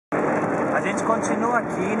A gente continua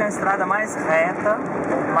aqui na estrada mais reta,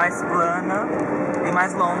 mais plana e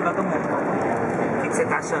mais longa do mundo. O que você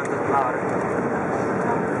tá achando, Laura?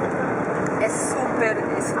 É super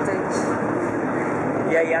excitante.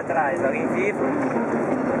 E aí atrás, alguém vivo?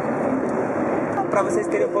 Pra vocês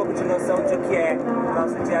terem um pouco de noção de o que é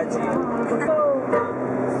nosso dia a dia.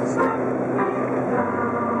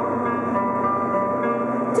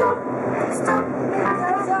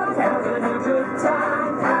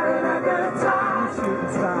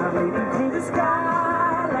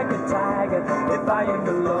 Defying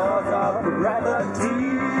the laws of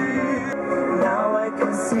gravity. Now I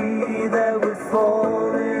can see that we're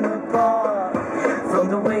falling apart from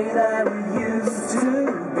the way that we used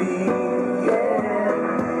to be. Yeah.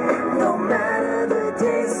 No matter the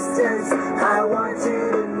distance, I want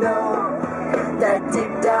you to know that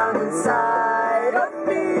deep down inside of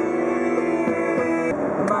me,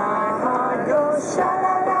 my heart goes sha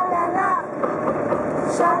la la la la,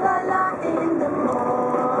 sha la la in the morning.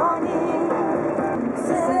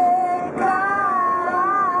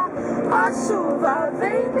 A chuva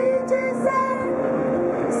vem me dizer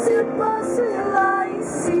se posso ir lá em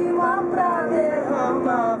cima pra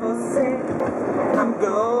derramar você. I'm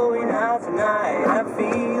going out tonight, I'm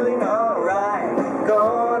feeling alright.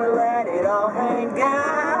 Gonna let it all hang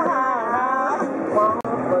out.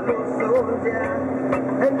 Buffalo soldier,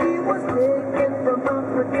 and he was taken from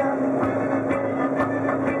Africa,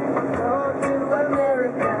 brought to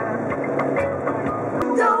America.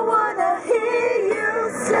 Don't wanna hear you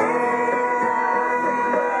say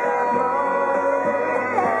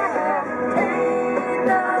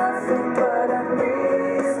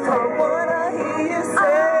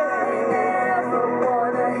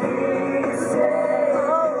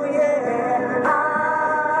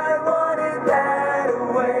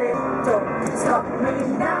stop me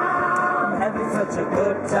now. I'm having such a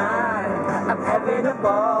good time. I'm having a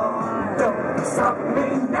ball. Don't stop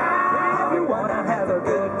me now. If you wanna have a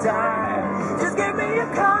good time, just give me a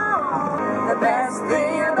call. The best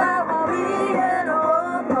thing